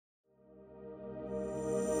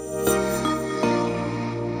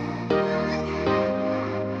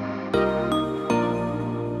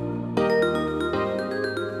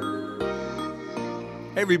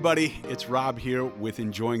everybody, it's Rob here with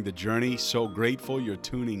Enjoying the Journey. So grateful you're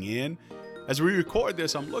tuning in. As we record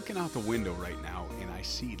this, I'm looking out the window right now and I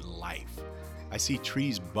see life. I see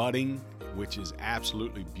trees budding, which is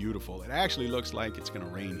absolutely beautiful. It actually looks like it's going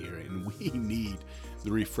to rain here, and we need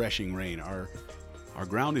the refreshing rain. Our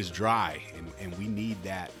ground is dry, and we need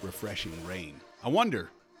that refreshing rain. I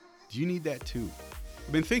wonder, do you need that too?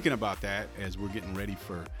 I've been thinking about that as we're getting ready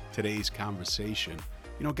for today's conversation.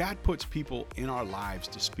 You know, God puts people in our lives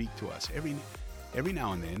to speak to us every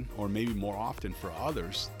now and then, or maybe more often for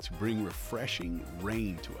others, to bring refreshing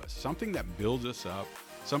rain to us. Something that builds us up,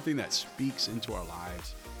 something that speaks into our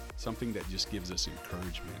lives, something that just gives us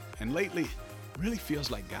encouragement. And lately, it really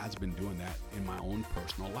feels like God's been doing that in my own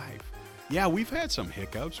personal life. Yeah, we've had some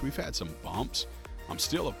hiccups, we've had some bumps. I'm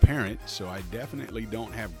still a parent, so I definitely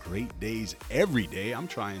don't have great days every day. I'm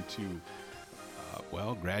trying to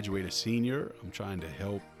graduate a senior. I'm trying to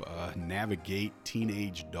help navigate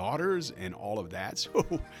teenage daughters and all of that. So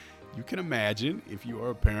you can imagine, if you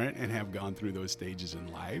are a parent and have gone through those stages in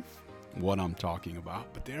life, what I'm talking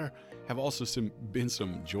about. But there have also been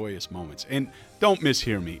some joyous moments. And don't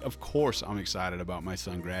mishear me. Of course, I'm excited about my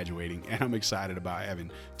son graduating, and I'm excited about having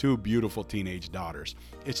two beautiful teenage daughters.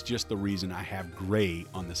 It's just the reason I have gray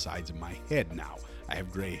on the sides of my head now. I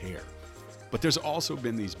have gray hair. But there's also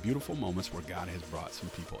been these beautiful moments where God has brought some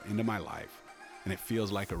people into my life, and it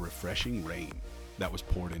feels like a refreshing rain that was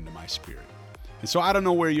poured into my spirit. And so I don't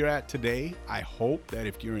know where you're at today. I hope that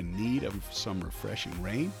if you're in need of some refreshing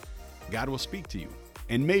rain, God will speak to you.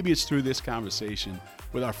 And maybe it's through this conversation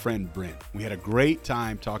with our friend Brent. We had a great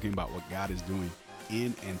time talking about what God is doing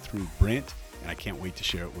in and through Brent, and I can't wait to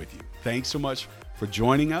share it with you. Thanks so much for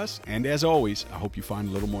joining us. And as always, I hope you find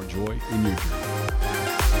a little more joy in your journey.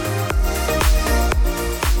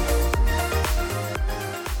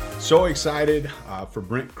 So excited for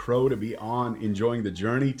Brent Crow to be on Enjoying the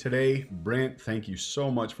Journey today. Brent, thank you so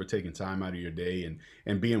much for taking time out of your day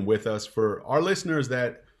and being with us. For our listeners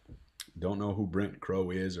that don't know who Brent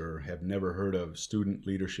Crow is or have never heard of Student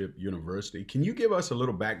Leadership University, can you give us a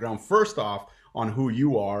little background, first off, on who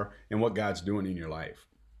you are and what God's doing in your life?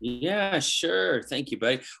 Yeah, sure. Thank you,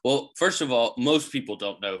 buddy. Well, first of all, most people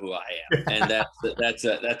don't know who I am, and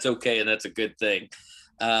that's okay, and that's a good thing.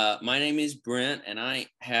 My name is Brent, and I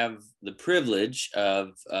have the privilege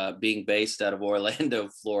of being based out of Orlando,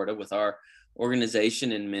 Florida, with our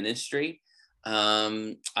organization and ministry.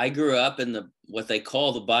 I grew up in what they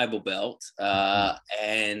call the Bible Belt,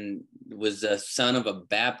 and was a son of a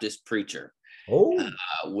Baptist preacher. Oh,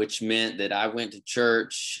 Which meant that I went to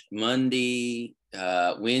church Monday,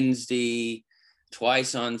 Wednesday,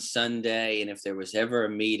 twice on Sunday. And if there was ever a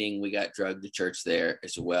meeting, we got drugged to church there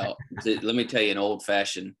as well. Let me tell you an old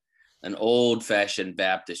fashioned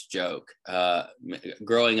Baptist joke.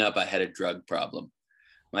 Growing up, I had a drug problem.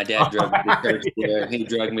 My dad drugged me to church there. He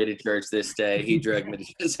drugged me to church this day. He drugged me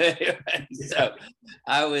to church. So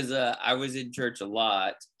I was in church a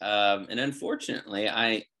lot. And unfortunately,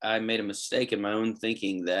 I made a mistake in my own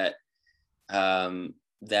thinking that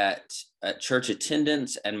church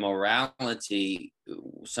attendance and morality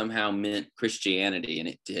somehow meant Christianity, and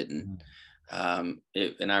it didn't. And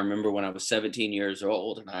I remember when I was 17 years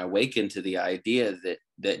old, and I awakened to the idea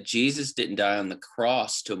that Jesus didn't die on the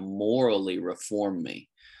cross to morally reform me,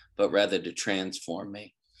 but rather to transform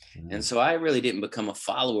me. And so I really didn't become a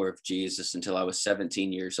follower of Jesus until I was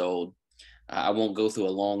 17 years old. I won't go through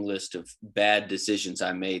a long list of bad decisions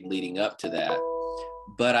I made leading up to that,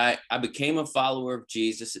 but I became a follower of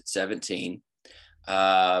Jesus at 17.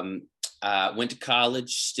 Went to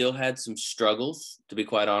college, still had some struggles, to be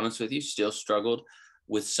quite honest with you, still struggled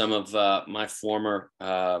with some of my former,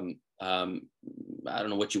 I don't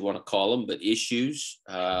know what you want to call them, but issues.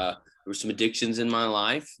 There were some addictions in my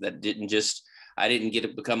life that I didn't get to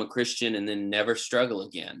become a Christian and then never struggle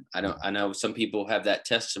again. I know some people have that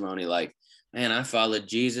testimony like, man, I followed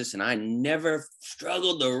Jesus and I never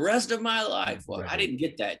struggled the rest of my life. Well, I didn't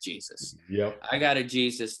get that Jesus. Yep. I got a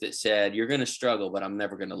Jesus that said, you're going to struggle, but I'm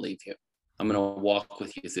never going to leave you. I'm going to walk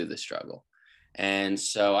with you through the struggle. And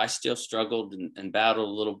so I still struggled and battled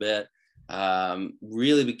a little bit.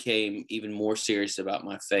 Really became even more serious about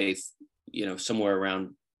my faith, somewhere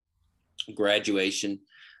around graduation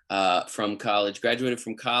from college. Graduated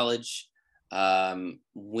from college,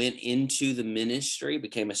 went into the ministry,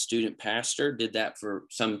 became a student pastor, did that for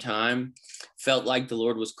some time. Felt like the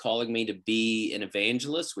Lord was calling me to be an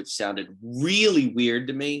evangelist, which sounded really weird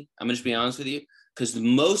to me. I'm gonna just be honest with you, because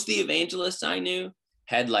most of the evangelists I knew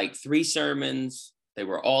had like 3 sermons. They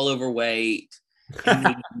were all overweight. and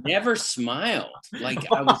they never smiled. Like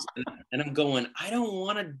I was, and I'm going, I don't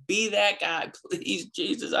want to be that guy. Please,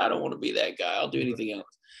 Jesus, I don't want to be that guy. I'll do anything else.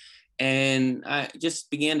 And I just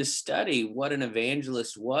began to study what an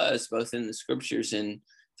evangelist was, both in the scriptures and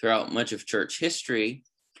throughout much of church history.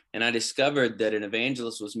 And I discovered that an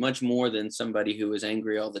evangelist was much more than somebody who was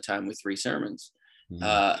angry all the time with 3 sermons.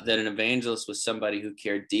 That an evangelist was somebody who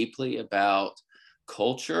cared deeply about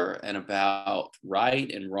culture and about right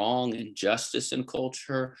and wrong and justice in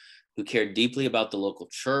culture, who cared deeply about the local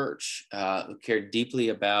church, who cared deeply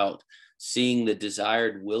about seeing the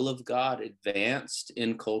desired will of God advanced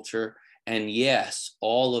in culture. And yes,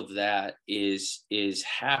 all of that is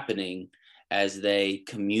happening as they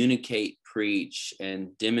communicate, preach,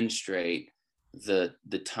 and demonstrate the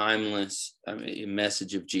timeless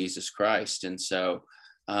message of Jesus Christ. And so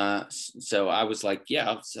I was like,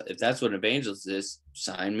 yeah, if that's what an evangelist is,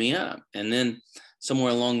 sign me up. And then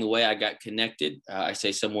somewhere along the way, I got connected. I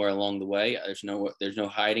say somewhere along the way, there's no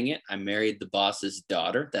hiding it. I married the boss's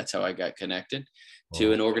daughter. That's how I got connected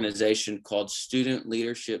to an organization called Student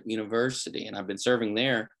Leadership University. And I've been serving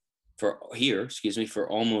there for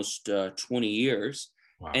almost 20 years.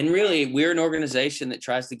 Wow. And really, we're an organization that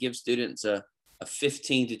tries to give students a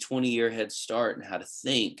 15 to 20 year head start in how to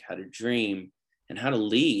think, how to dream, and how to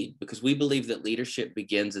lead, because we believe that leadership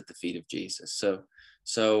begins at the feet of Jesus.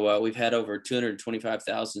 So we've had over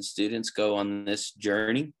 225,000 students go on this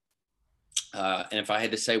journey. And if I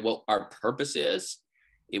had to say what our purpose is,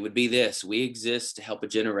 it would be this: we exist to help a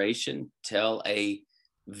generation tell a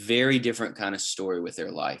very different kind of story with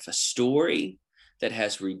their life, a story that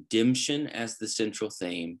has redemption as the central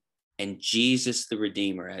theme and Jesus the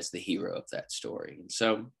Redeemer as the hero of that story. And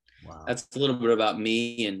so that's a little bit about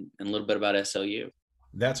me and a little bit about SLU.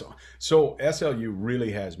 So SLU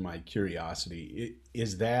really has my curiosity.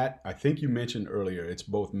 Is that, I think you mentioned earlier, it's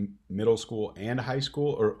both middle school and high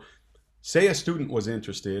school? Or say a student was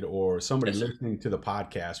interested, or somebody listening to the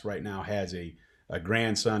podcast right now has a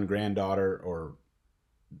grandson, granddaughter, or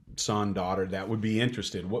son, daughter that would be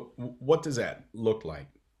interested. What does that look like?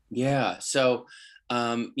 Yeah. So,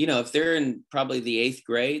 if they're in probably the 8th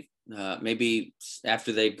grade, maybe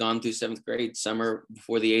after they've gone through 7th grade, summer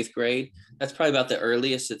before the 8th grade, that's probably about the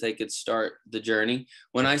earliest that they could start the journey.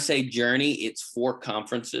 When I say journey, it's 4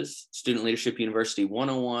 conferences: Student Leadership University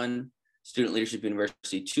 101, Student Leadership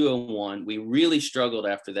University 201. We really struggled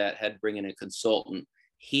after that, had to bring in a consultant.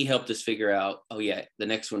 He helped us figure out, the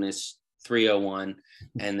next one is 301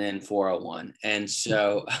 and then 401. And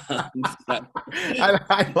so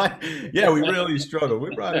we really struggled.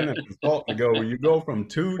 We brought in a consultant to go, you go from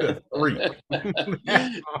 2 to 3.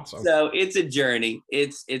 Awesome. So it's a journey.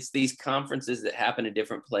 It's these conferences that happen in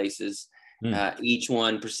different places. Each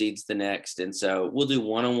one precedes the next. And so we'll do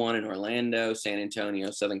 101 in Orlando, San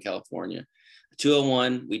Antonio, Southern California.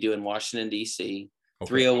 201 we do in Washington, D.C. Okay.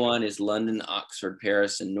 301 is London, Oxford,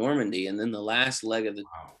 Paris, and Normandy. And then the last leg of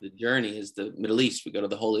the journey is the Middle East. We go to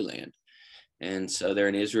the Holy Land. And so they're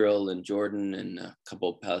in Israel and Jordan and a couple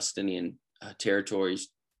of Palestinian territories,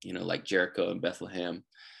 like Jericho and Bethlehem.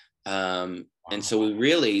 And so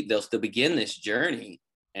they'll begin this journey.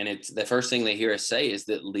 And it's the first thing they hear us say is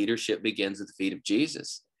that leadership begins at the feet of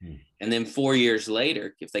Jesus. And then 4 years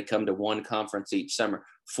later, if they come to one conference each summer,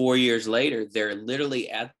 4 years later, they're literally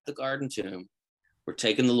at the Garden Tomb. We're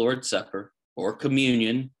taking the Lord's Supper or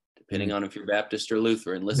communion, depending on if you're Baptist or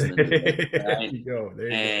Lutheran, listening to this,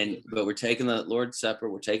 right? But we're taking the Lord's Supper,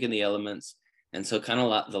 we're taking the elements. And so kind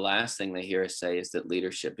of the last thing they hear us say is that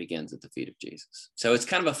leadership begins at the feet of Jesus. So it's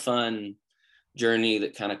kind of a fun journey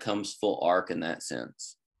that kind of comes full arc in that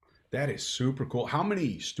sense. That is super cool. How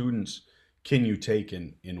many students can you take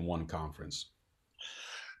in one conference?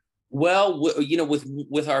 Well,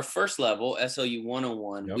 with our first level, SLU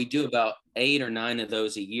 101, we do about 8 or 9 of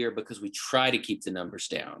those a year because we try to keep the numbers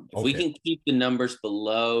down. If we can keep the numbers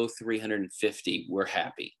below 350, we're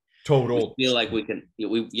happy. Total. We feel like we can,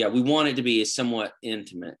 we want it to be somewhat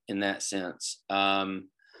intimate in that sense.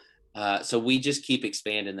 So we just keep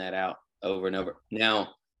expanding that out over and over.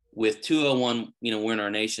 Now, with 201, we're in our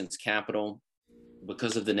nation's capital.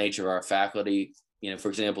 Because of the nature of our faculty, for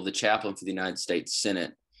example, the chaplain for the United States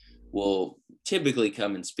Senate will typically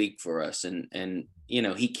come and speak for us, and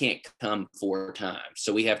he can't come 4 times,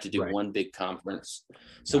 so we have to do one big conference.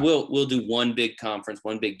 So we'll do one big conference,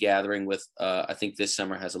 one big gathering with I think this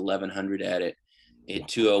summer has 1,100 at it at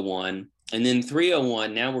 201, and then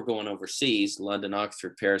 301. Now we're going overseas: London,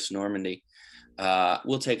 Oxford, Paris, Normandy.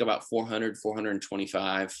 We'll take about 400,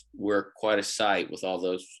 425. We're quite a sight with all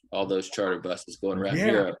those charter buses going around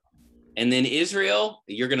Europe. And then Israel,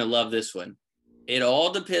 you're going to love this one. It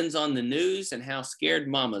all depends on the news and how scared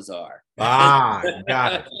mamas are. Ah,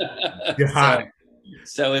 got it. Got so, it.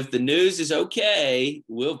 so if the news is okay,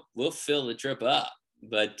 we'll fill the trip up.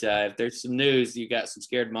 But if there's some news, you got some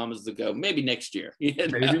scared mamas to go, maybe next year. Maybe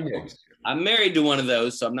next. I'm married to one of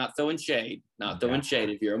those, so I'm not throwing shade. Not throwing shade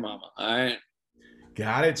if you're a mama. All right.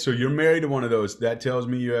 Got it. So you're married to one of those. That tells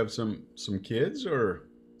me you have some kids, or?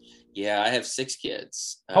 Yeah, I have 6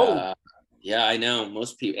 kids. Oh. Yeah, I know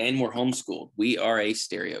most people, and we're homeschooled. We are a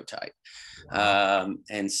stereotype.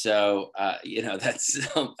 And so, that's,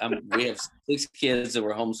 we have 6 kids that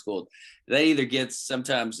were homeschooled. They either get,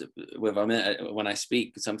 sometimes when I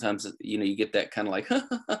speak, sometimes, you get that kind of like,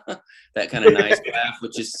 that kind of nice laugh,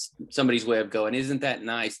 which is somebody's way of going, isn't that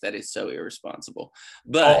nice? That is so irresponsible.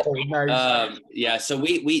 But, nice. yeah, so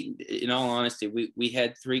we, in all honesty, we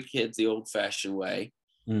had 3 kids the old fashioned way.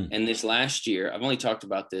 And this last year, I've only talked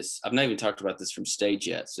about this. I've not even talked about this from stage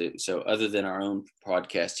yet. So other than our own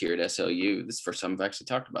podcast here at SLU, this is the first time I've actually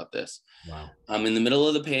talked about this. Wow. In the middle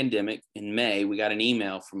of the pandemic in May, we got an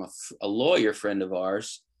email from a lawyer friend of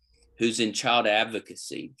ours who's in child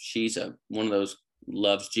advocacy. She's one of those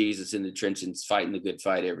loves Jesus in the trenches, fighting the good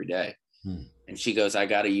fight every day. And she goes, I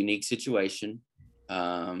got a unique situation.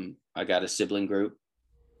 I got a sibling group.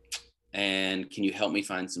 And can you help me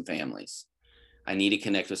find some families? I need to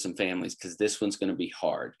connect with some families because this one's going to be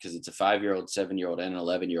hard because it's a 5-year-old, 7-year-old, and an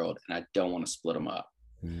 11-year-old, and I don't want to split them up.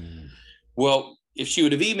 Well, if she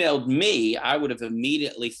would have emailed me, I would have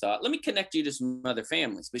immediately thought, let me connect you to some other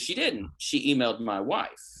families. But she didn't. She emailed my wife.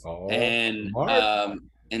 And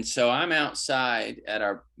so I'm outside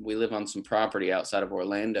we live on some property outside of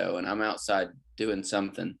Orlando, and I'm outside doing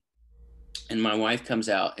something. And my wife comes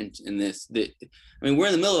out we're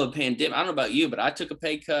in the middle of a pandemic. I don't know about you, but I took a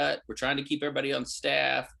pay cut. We're trying to keep everybody on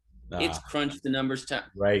staff. It's crunched the numbers time.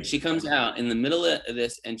 Right. She comes out in the middle of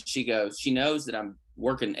this and she knows that I'm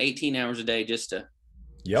working 18 hours a day just to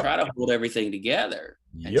try to hold everything together.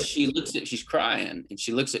 And she's crying and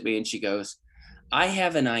she looks at me and she goes, I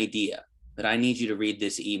have an idea, but I need you to read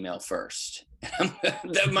this email first.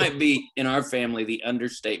 That might be in our family the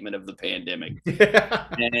understatement of the pandemic.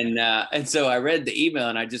 And so I read the email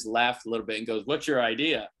and I just laughed a little bit and goes, what's your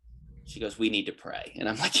idea? She goes, we need to pray. And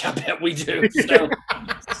I'm like, yeah, I bet we do. So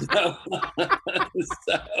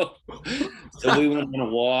we went on a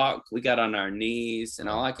walk, we got on our knees, and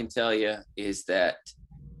all I can tell you is that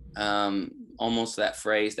almost that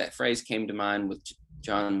phrase came to mind with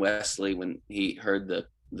John Wesley when he heard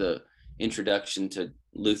the introduction to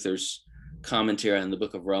Luther's commentary on the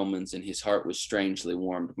book of Romans, and his heart was strangely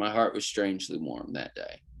warmed. My heart was strangely warmed that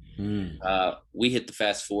day. We hit the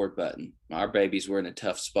fast forward button. Our babies were in a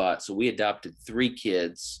tough spot. So we adopted 3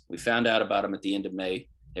 kids. We found out about them at the end of May.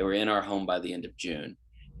 They were in our home by the end of June.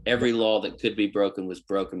 Every law that could be broken was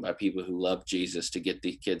broken by people who love Jesus to get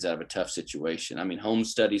these kids out of a tough situation. I mean, home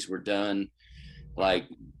studies were done like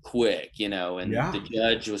quick, and the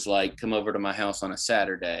judge was like, come over to my house on a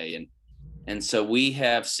Saturday. And so we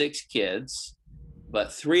have 6 kids,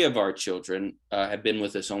 but 3 of our children have been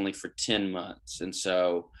with us only for 10 months. And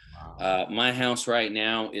so my house right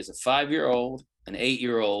now is a 5-year-old, an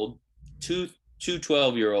 8-year-old, two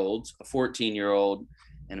 12-year-olds, a 14-year-old,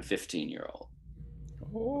 and a 15-year-old.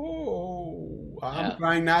 Oh, I'm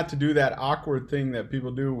trying not to do that awkward thing that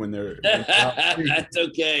people do when they're That's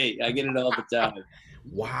okay. I get it all the time.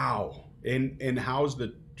 Wow. And how's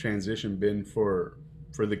the transition been for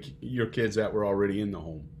your kids that were already in the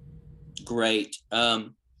home? Great.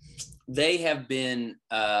 They have been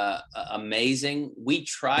amazing. We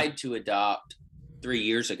tried to adopt 3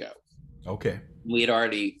 years ago. Okay. We had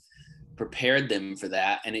already prepared them for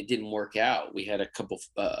that, and it didn't work out. We had a couple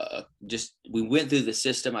we went through the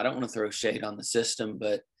system. I don't want to throw shade on the system,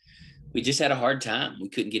 but we just had a hard time. We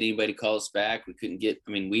couldn't get anybody to call us back.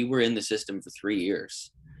 We were in the system for 3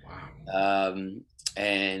 years. Wow.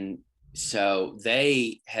 And so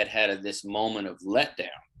they had this moment of letdown.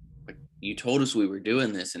 You told us we were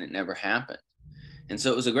doing this and it never happened. And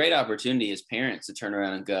so it was a great opportunity as parents to turn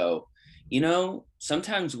around and go,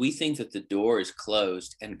 sometimes we think that the door is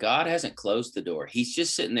closed and God hasn't closed the door. He's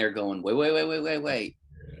just sitting there going, wait.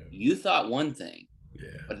 You thought one thing,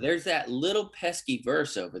 but there's that little pesky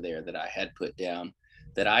verse over there that I had put down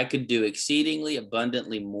that I could do exceedingly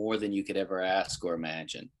abundantly more than you could ever ask or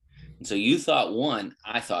imagine. And so you thought 1,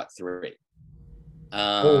 I thought 3.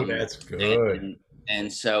 That's good.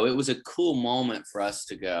 And so it was a cool moment for us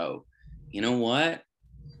to go, you know what?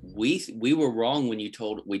 We were wrong when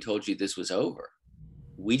we told you this was over.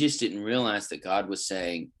 We just didn't realize that God was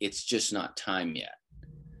saying, it's just not time yet.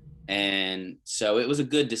 And so it was a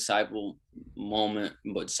good discipling moment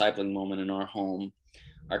in our home.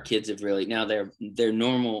 our kids have really, now they're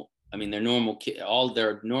normal. I mean, they're normal kids. All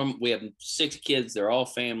they're normal. We have 6 kids. They're all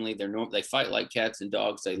family. They're normal. They fight like cats and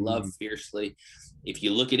dogs. They love fiercely. If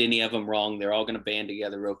you look at any of them wrong, they're all going to band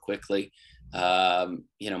together real quickly. My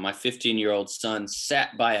 15-year-old son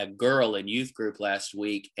sat by a girl in youth group last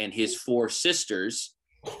week, and his 4 sisters,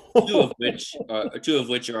 two of which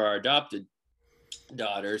are our adopted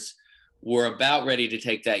daughters, were about ready to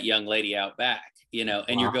take that young lady out back.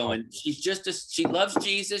 And you're going, she loves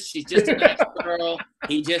Jesus. She's just a nice girl.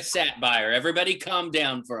 He just sat by her. Everybody calm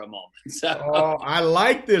down for a moment. So, I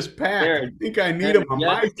like this pack. I think I need them on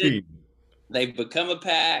my team. They've become a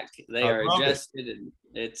pack. They are adjusted, and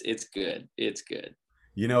it's good. It's good.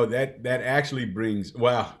 That actually brings,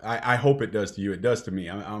 well, I hope it does to you. It does to me.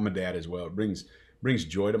 I'm a dad as well. It brings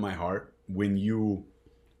joy to my heart when you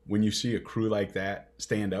see a crew like that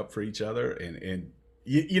stand up for each other, and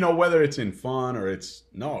whether it's in fun or it's,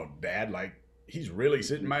 no, Dad, like, he's really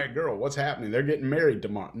sitting by a girl. What's happening? They're getting married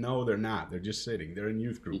tomorrow. No, they're not. They're just sitting. They're in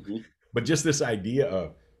youth group. Mm-hmm. But just this idea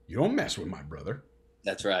of, you don't mess with my brother.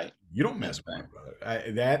 That's right. You don't mess with my brother.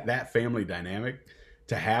 That family dynamic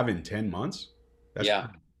to have in 10 months,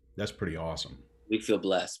 that's pretty awesome. We feel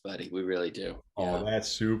blessed, buddy. We really do. Oh, that's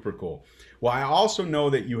super cool. Well, I also know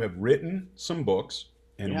that you have written some books,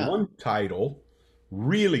 and one title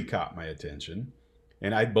really caught my attention.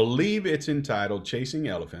 And I believe it's entitled Chasing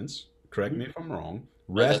Elephants. Correct me if I'm wrong.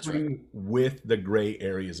 Wrestling with the Gray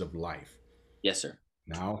Areas of Life. Yes, sir.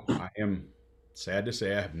 Now, I am sad to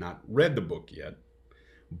say I have not read the book yet.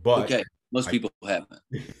 But okay, most people haven't.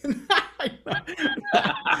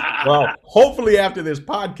 Well, hopefully after this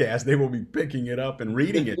podcast, they will be picking it up and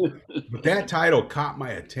reading it. But that title caught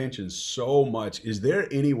my attention so much. Is there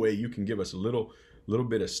any way you can give us a little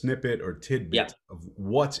bit of snippet or tidbit of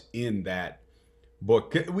what's in that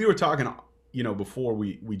book? We were talking, before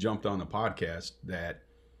we jumped on the podcast, that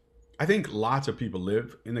I think lots of people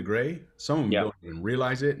live in the gray. Some of them don't even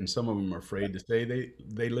realize it, and some of them are afraid to say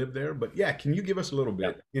they live there. But can you give us a little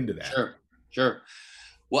bit into that? Sure.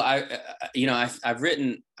 Well, I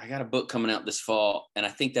got a book coming out this fall, and I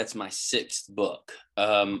think that's my 6th book.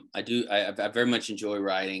 I very much enjoy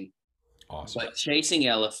writing. Awesome. But Chasing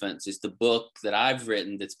Elephants is the book that I've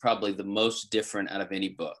written that's probably the most different out of any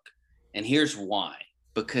book. And here's why.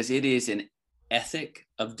 Because it is an ethic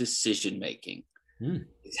of decision making.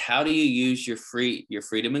 It's how do you use your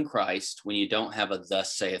freedom in Christ when you don't have a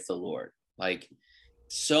thus saith the Lord? Like,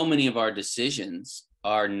 so many of our decisions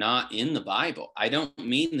are not in the Bible. I don't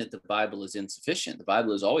mean that the Bible is insufficient. The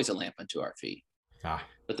Bible is always a lamp unto our feet.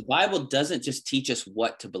 But the Bible doesn't just teach us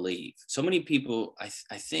what to believe. So many people,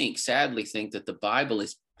 I think, sadly think that the Bible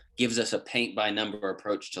gives us a paint by number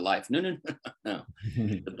approach to life. No.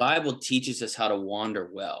 The Bible teaches us how to wander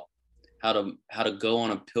well, how to go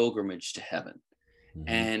on a pilgrimage to heaven,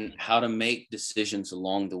 and how to make decisions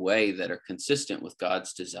along the way that are consistent with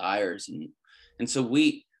God's desires. And so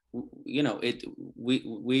we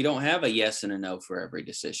don't have a yes and a no for every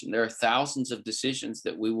decision. There are thousands of decisions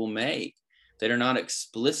that we will make that are not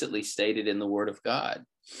explicitly stated in the Word of God.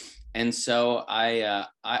 And so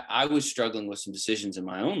I was struggling with some decisions in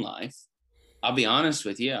my own life. I'll be honest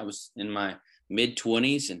with you. I was in my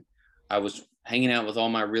mid-20s, and I was hanging out with all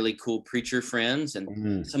my really cool preacher friends,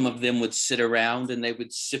 and some of them would sit around and they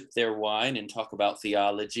would sip their wine and talk about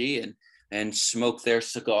theology and smoke their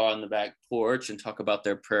cigar on the back porch and talk about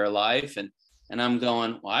their prayer life. And I'm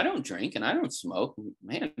going, well, I don't drink and I don't smoke.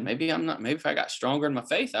 Man, maybe if I got stronger in my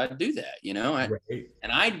faith, I'd do that, Right.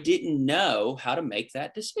 And I didn't know how to make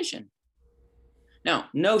that decision. Now,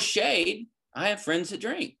 no shade. I have friends that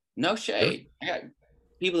drink. No shade. I got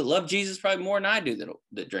people that love Jesus probably more than I do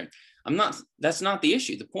that drink. That's not the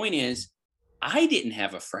issue. The point is, I didn't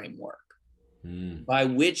have a framework by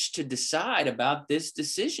which to decide about this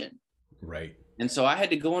decision. Right. And so I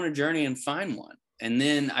had to go on a journey and find one. And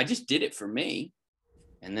then I just did it for me.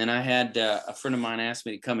 And then I had a friend of mine ask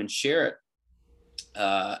me to come and share it.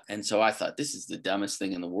 And so I thought, this is the dumbest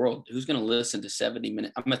thing in the world. Who's going to listen to 70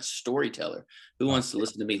 minutes? I'm a storyteller. Who wants to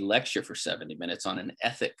listen to me lecture for 70 minutes on an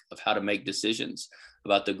ethic of how to make decisions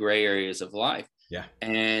about the gray areas of life? Yeah.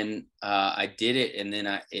 And I did it. And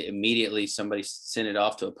then immediately somebody sent it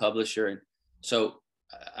off to a publisher. And so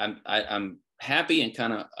I'm happy and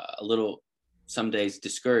kind of a little, some days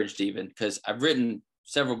discouraged even, because I've written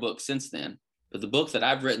several books since then. But the book that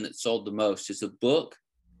I've written that sold the most is a book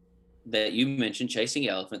that you mentioned, Chasing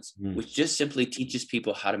Elephants, which just simply teaches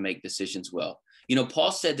people how to make decisions well.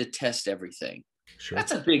 Paul said to test everything. Sure.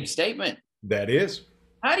 That's a big statement. That is.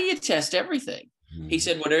 How do you test everything? He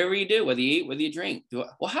said, whatever you do, whether you eat, whether you drink.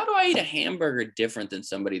 How do I eat a hamburger different than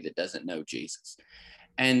somebody that doesn't know Jesus?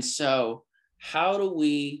 And so how do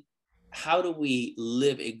we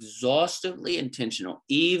live exhaustively intentional,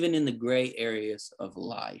 even in the gray areas of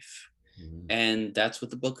life? Mhm. And that's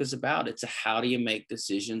what the book is about. It's a how do you make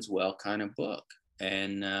decisions well kind of book.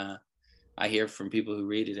 And I hear from people who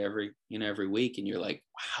read it every week, and you're like,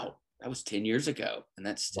 wow, that was 10 years ago. And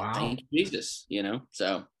that's, Wow. thank you, Jesus.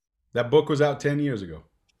 So That book was out 10 years ago.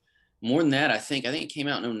 more than that, I think it came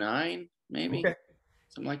out in '09, maybe Okay.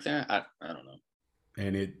 something like that. I don't know.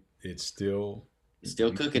 And it's still, It's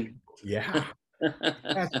still cooking. yeah.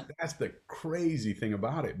 That's the crazy thing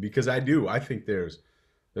about it, because I think there's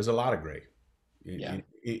a lot of gray Yeah.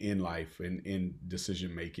 in life and in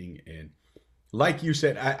decision making. And like you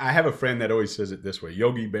said, I have a friend that always says it this way: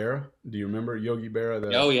 Yogi Berra. Do you remember Yogi Berra?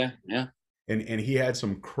 Oh yeah. Yeah. And he had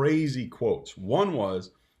some crazy quotes. One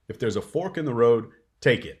was, "If there's a fork in the road,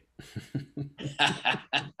 take it."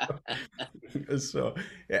 So,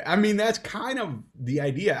 I mean, that's kind of the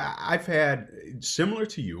idea. I've had, similar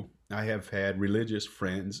to you, I have had religious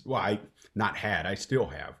friends. Well, not had, I still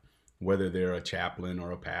have, whether they're a chaplain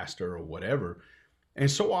or a pastor or whatever. And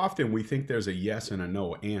so often we think there's a yes and a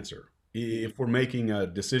no answer. Mhm. If we're making a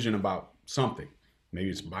decision about something, maybe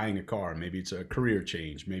it's buying a car, maybe it's a career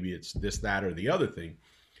change, maybe it's this, that, or the other thing.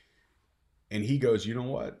 And he goes, you know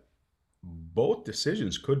what? Both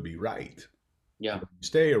decisions could be right. Yeah. Whether you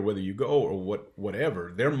stay or whether you go or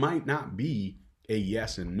whatever, there might not be a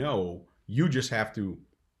yes and no. You just have to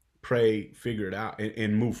pray, figure it out,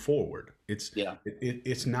 and move forward. Yeah.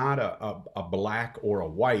 It's not a black or a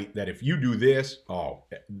white that if you do this, oh,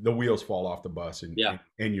 the wheels fall off the bus and Yeah.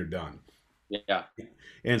 and you're done. Yeah.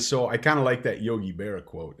 And so I kind of like that Yogi Berra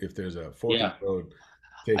quote: "If there's a fork in Yeah. the road,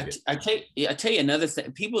 take it." I tell you another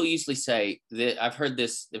thing. People usually say that I've heard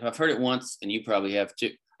this. If I've heard it once, and you probably have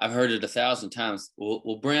too, I've heard it 1,000 times.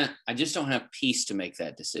 Well, Brent, I just don't have peace to make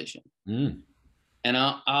that decision. Mm. And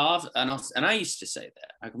I used to say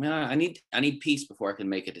that. Like, man, I need peace before I can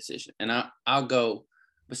make a decision. And I'll go.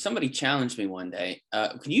 But somebody challenged me one day.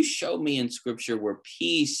 Can you show me in Scripture where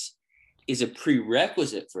peace is a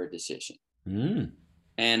prerequisite for a decision? Mm.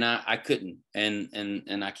 And I couldn't.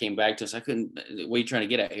 And I came back to us. I couldn't. What are you trying to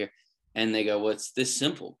get at here? And they go, well, it's this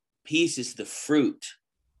simple. Peace is the fruit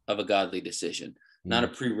of a godly decision, not a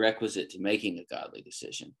Mm. prerequisite to making a godly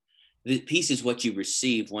decision. The peace is what you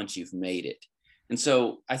receive once you've made it. And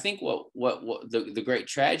so I think what the great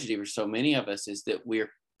tragedy for so many of us is that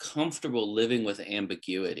we're comfortable living with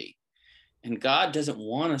ambiguity. And God doesn't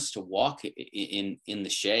want us to walk in the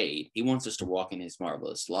shade. He wants us to walk in his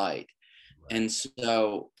marvelous light. Right. And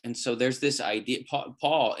so there's this idea.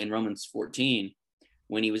 Paul in Romans 14,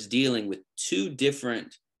 when he was dealing with two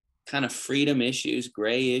different kind of freedom issues,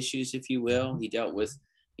 gray issues, if you will, he dealt with,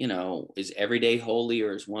 is every day holy,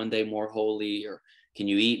 or is one day more holy, or can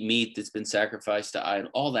you eat meat that's been sacrificed to idol,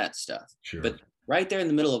 all that stuff. Sure. But right there in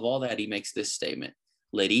the middle of all that, he makes this statement: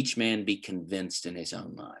 let each man be convinced in his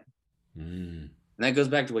own mind. Mm. And that goes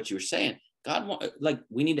back to what you were saying.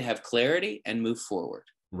 We need to have clarity and move forward.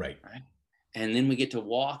 Right. Right. And then we get to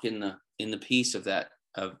walk in the peace of that,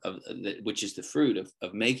 which is the fruit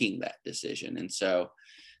of making that decision. And so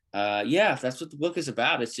yeah, that's what the book is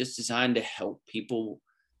about. It's just designed to help people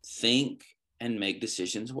think and make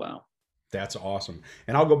decisions well. That's awesome.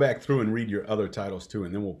 And I'll go back through and read your other titles too,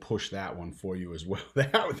 and then we'll push that one for you as well. You're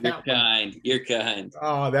That one, kind. You're kind.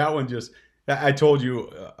 oh, that one just, I told you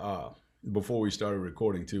before we started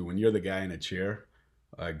recording too, when you're the guy in a chair,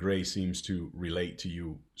 Gray seems to relate to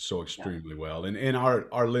you so Yeah. extremely well. And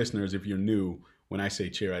our listeners, if you're new, when I say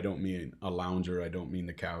chair, I don't mean a lounger, I don't mean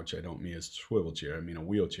the couch, I don't mean a swivel chair, I mean a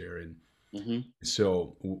wheelchair. And Hmm.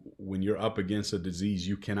 so when you're up against a disease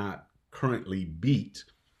you cannot currently beat,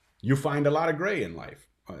 you find a lot of gray in life,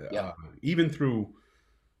 Yeah. even through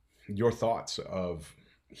your thoughts of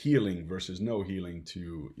healing versus no healing.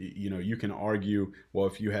 To, you can argue, well,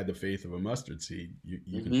 if you had the faith of a mustard seed, you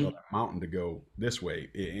can tell Hmm. that mountain to go this way.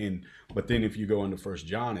 And but then if you go into First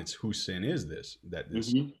John, it's whose sin is this, that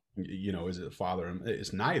this, Hmm. is it the Father?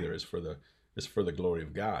 It's neither. It's for the glory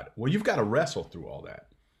of God. Well, you've got to wrestle through all that.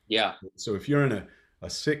 Yeah. So if you're in a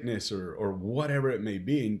sickness or whatever it may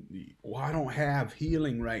be, and, well, I don't have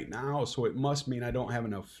healing right now, so it must mean I don't have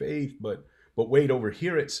enough faith. But wait, over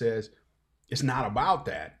here it says it's not about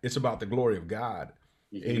that. It's about the glory of God.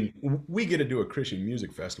 Hmm. And we get to do a Christian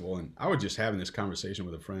music festival, and I was just having this conversation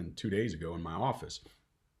with a friend 2 days ago in my office,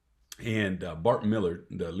 and Bart Miller,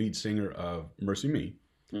 the lead singer of Mercy Me,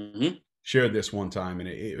 Hmm. shared this one time, and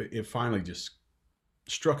it finally just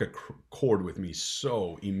struck a chord with me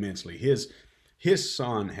so immensely. His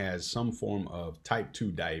son has some form of type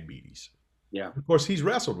 2 diabetes. Yeah. Of course, he's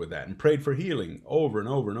wrestled with that and prayed for healing over and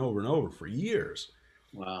over and over and over for years.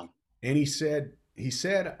 Wow. And he said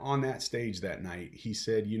on that stage that night, he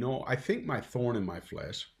said, I think my thorn in my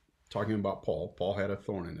flesh, talking about Paul. Paul had a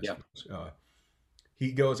thorn in his Yep. flesh.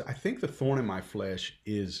 He goes, I think the thorn in my flesh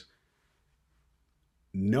is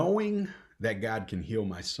knowing that God can heal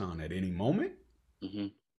my son at any moment, Hmm.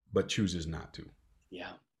 but chooses not to.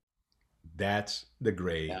 Yeah. That's the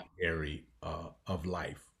gray Yeah. area of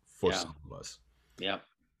life for Yeah. some of us. Yeah.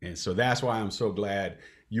 And so that's why I'm so glad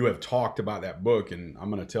you have talked about that book. And I'm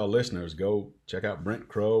going to tell listeners, go check out Brent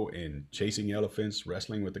Crow and Chasing Elephants,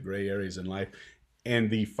 Wrestling with the Gray Areas in Life, and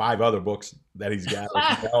the 5 other books that he's got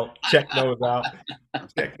as well. Check those out.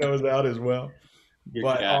 Check those out as well.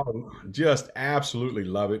 But Yeah. just absolutely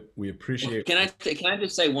love it. We Well, appreciate can I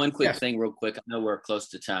just say one quick Yes. thing real quick? I know we're close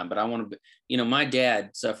to time, but I want to, my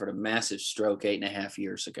dad suffered a massive stroke 8.5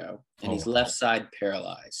 years ago, and he's wow. left side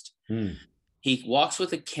paralyzed. Hmm. He walks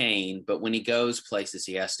with a cane, but when he goes places,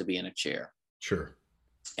 he has to be in a chair. Sure.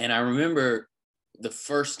 And I remember the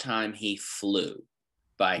first time he flew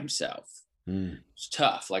by himself. Hmm. It's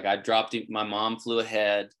tough. Like I dropped him, my mom flew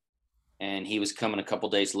ahead, and he was coming a couple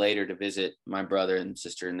days later to visit my brother and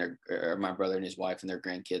sister or my brother and his wife and their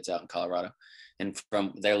grandkids out in Colorado. And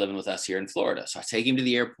they're living with us here in Florida. So I take him to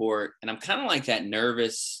the airport, and I'm kind of like that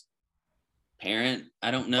nervous parent.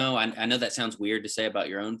 I don't know. I know that sounds weird to say about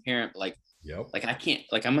your own parent, but Yep. like I can't,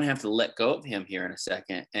 like I'm gonna have to let go of him here in a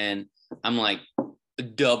second. And I'm like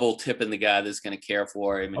double tipping the guy that's gonna care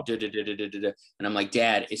for him. And I'm like,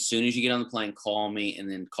 Dad, as soon as you get on the plane, call me, and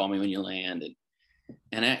then call me when you land.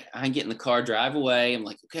 And I get in the car, drive away. I'm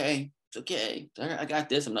like, okay, it's okay. I got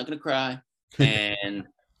this. I'm not gonna cry. And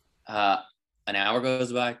an hour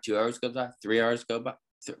goes by, 2 hours goes by, 3 hours go by,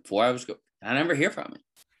 4 hours go. I never hear from him.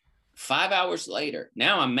 5 hours later,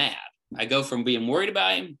 now I'm mad. I go from being worried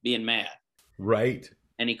about him, being mad. Right.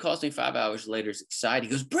 And he calls me 5 hours later, is excited.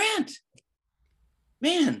 He goes, Brent,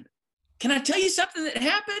 man, can I tell you something that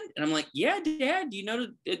happened? And I'm like, yeah, Dad, you know,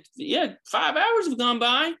 5 hours have gone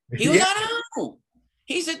by. He goes, Yeah. I know.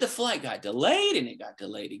 He said the flight got delayed, and it got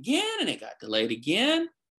delayed again, and it got delayed again.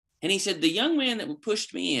 And he said, the young man that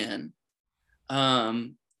pushed me in,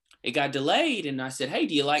 it got delayed. And I said, hey,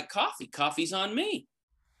 do you like coffee? Coffee's on me.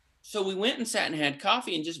 So we went and sat and had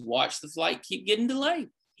coffee and just watched the flight keep getting delayed.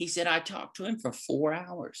 He said, I talked to him for 4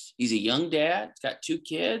 hours. He's a young dad, he's got 2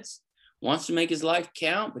 kids, wants to make his life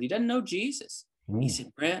count, but he doesn't know Jesus. Ooh. He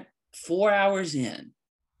said, Brent, 4 hours in,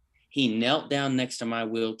 he knelt down next to my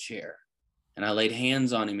wheelchair, and I laid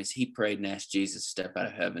hands on him as he prayed and asked Jesus to step out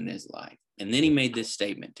of heaven in his life. And then he made this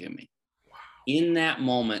statement to me. Wow. In that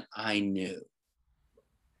moment, I knew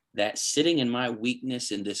that sitting in my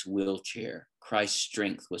weakness in this wheelchair, Christ's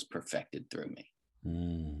strength was perfected through me.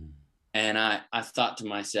 Mm. And I thought to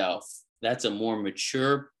myself, that's a more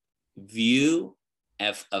mature view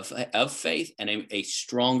of faith, and a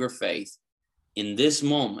stronger faith in this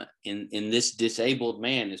moment, in this disabled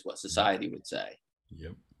man, is what society would say,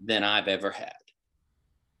 Yep. than I've ever had.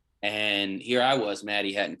 And here I was,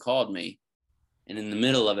 Maddie hadn't called me. And in the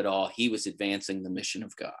middle of it all, he was advancing the mission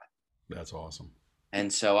of God. That's awesome.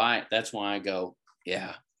 And so that's why I go,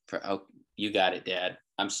 yeah, you got it, Dad.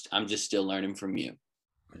 I'm just still learning from you.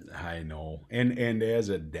 I know. And as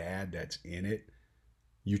a dad that's in it,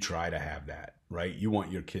 you try to have that, right? You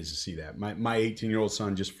want your kids to see that. My 18-year-old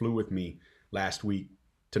son just flew with me last week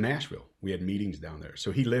to Nashville. We had meetings down there.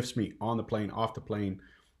 So he lifts me on the plane, off the plane,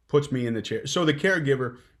 puts me in the chair. So the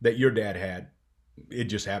caregiver that your dad had, it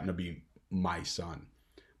just happened to be my son.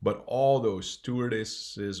 But all those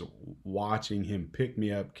stewardesses watching him pick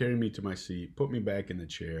me up, carry me to my seat, put me back in the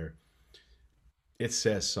chair, it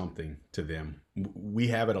says something to them. We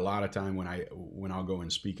have it a lot of time when I'll go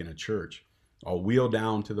and speak in a church. I'll wheel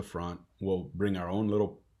down to the front. We'll bring our own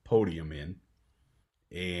little podium in,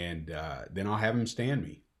 and then I'll have him stand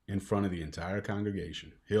me in front of the entire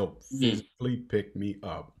congregation. He'll physically pick me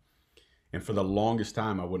up. And for the longest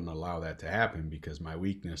time, I wouldn't allow that to happen because my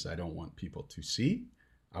weakness, I don't want people to see.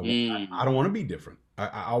 I don't want to be different.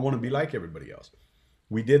 I want to be like everybody else.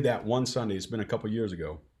 We did that one Sunday. It's been a couple years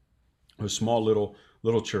ago. A small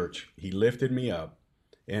little church. He lifted me up,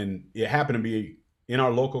 and it happened to be in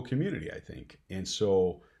our local community, I think. And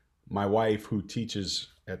so my wife, who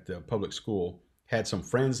teaches at the public school, had some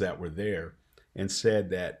friends that were there and said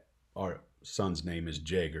that our son's name is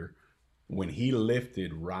Jagger. When he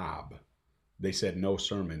lifted Rob, they said no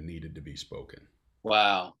sermon needed to be spoken.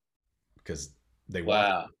 Wow. Because they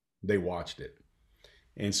watched it.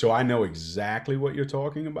 And so I know exactly what you're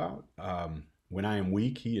talking about. When I am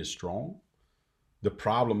weak, he is strong. The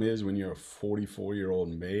problem is when you're a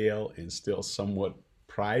 44-year-old male and still somewhat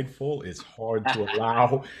prideful. It's hard to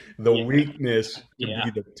allow the Yeah. weakness to Yeah.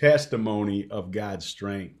 be the testimony of God's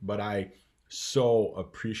strength. But I so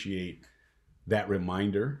appreciate that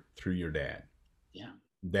reminder through your dad. Yeah.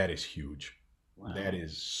 That is huge. Wow. That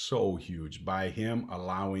is so huge. By him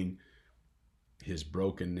allowing his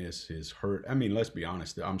brokenness, his hurt. I mean, let's be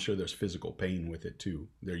honest. I'm sure there's physical pain with it too.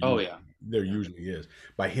 Oh yeah. There usually is.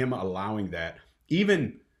 By him allowing that,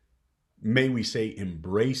 even may we say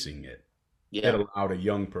embracing it, it Yeah. allowed a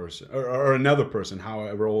young person or another person,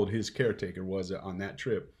 however old his caretaker was on that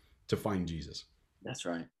trip, to find Jesus. That's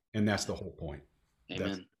right. And that's the whole point.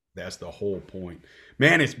 Amen. That's the whole point.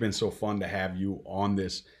 Man, it's been so fun to have you on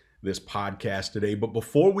this podcast today. But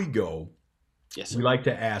before we go, Yes, sir. we like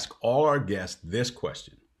to ask all our guests this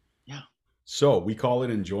question. Yeah. So we call it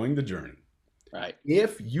Enjoying the Journey. Right.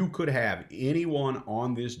 If you could have anyone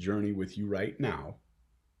on this journey with you right now,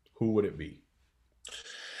 who would it be?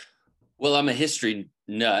 Well, I'm a history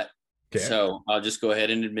nut, Okay. so I'll just go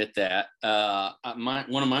ahead and admit that.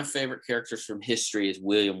 One of my favorite characters from history is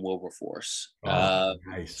William Wilberforce.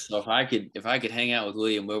 Nice. So if I could hang out with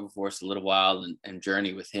William Wilberforce a little while and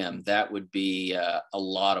journey with him, that would be a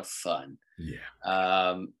lot of fun.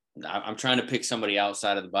 Yeah. I'm trying to pick somebody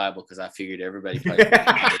outside of the Bible because I figured everybody plays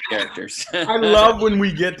characters. I love when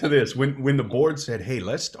we get to this. When the board said, "Hey,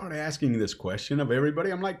 let's start asking this question of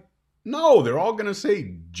everybody," I'm like, no, they're all going to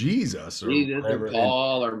say Jesus or Jesus whatever. or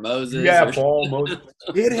Paul or Moses. Yeah, Paul, Moses.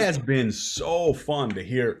 It has been so fun to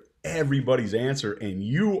hear everybody's answer, and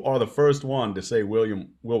you are the first one to say William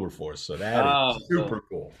Wilberforce. So that is super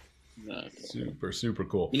cool. Super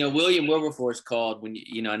cool. You know, William Wilberforce called when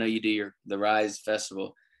I know you do the Rise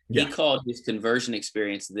Festival. Yeah. He called his conversion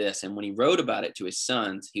experience this, and when he wrote about it to his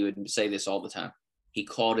sons, he would say this all the time. He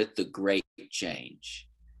called it the Great Change.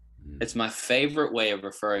 It's my favorite way of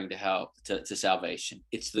referring to salvation.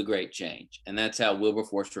 It's the Great Change. And that's how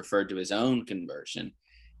Wilberforce referred to his own conversion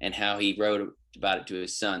and how he wrote about it to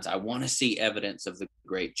his sons. I want to see evidence of the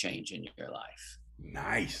great change in your life.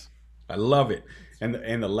 Nice. I love it. And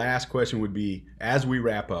the last question would be, as we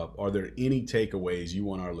wrap up, are there any takeaways you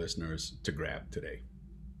want our listeners to grab today?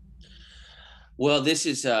 Well, this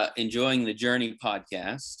is Enjoying the Journey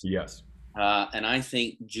podcast. Yes. And I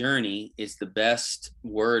think journey is the best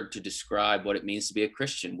word to describe what it means to be a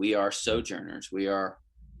Christian. We are sojourners. We are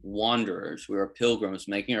wanderers. We are pilgrims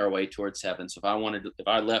making our way towards heaven. So if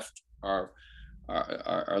I left our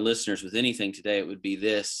listeners with anything today, it would be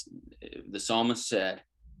this. The psalmist said,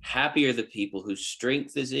 "Happy are the people whose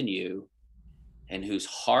strength is in you and whose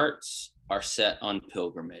hearts are set on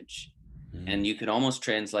pilgrimage." Mm-hmm. And you could almost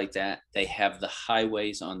translate that. They have the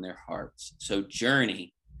highways on their hearts. So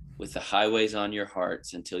journey with the highways on your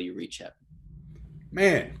hearts until you reach heaven.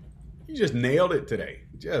 Man, you just nailed it today.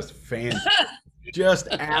 Just fantastic. Just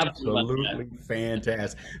absolutely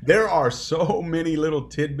fantastic. There are so many little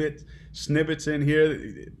snippets in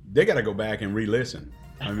here. They got to go back and re-listen.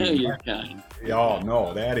 I mean, you're kind. Oh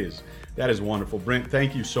no, that is wonderful. Brent,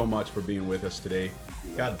 thank you so much for being with us today.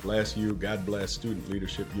 God bless you. God bless Student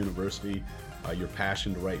Leadership University. Your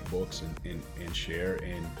passion to write books and share,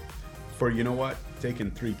 and for, you know what,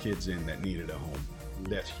 taking 3 kids in that needed a home.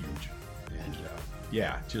 That's huge. And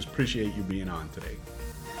yeah, just appreciate you being on today.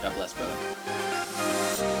 God bless, brother.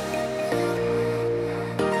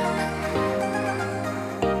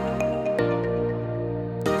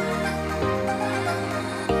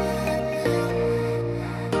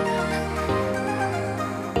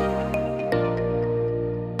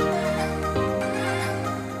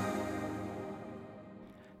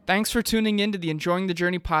 Thanks for tuning in to the Enjoying the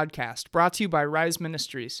Journey podcast, brought to you by Rise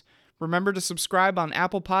Ministries. Remember to subscribe on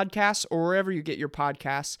Apple Podcasts or wherever you get your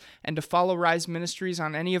podcasts, and to follow Rise Ministries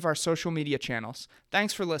on any of our social media channels.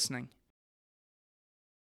 Thanks for listening.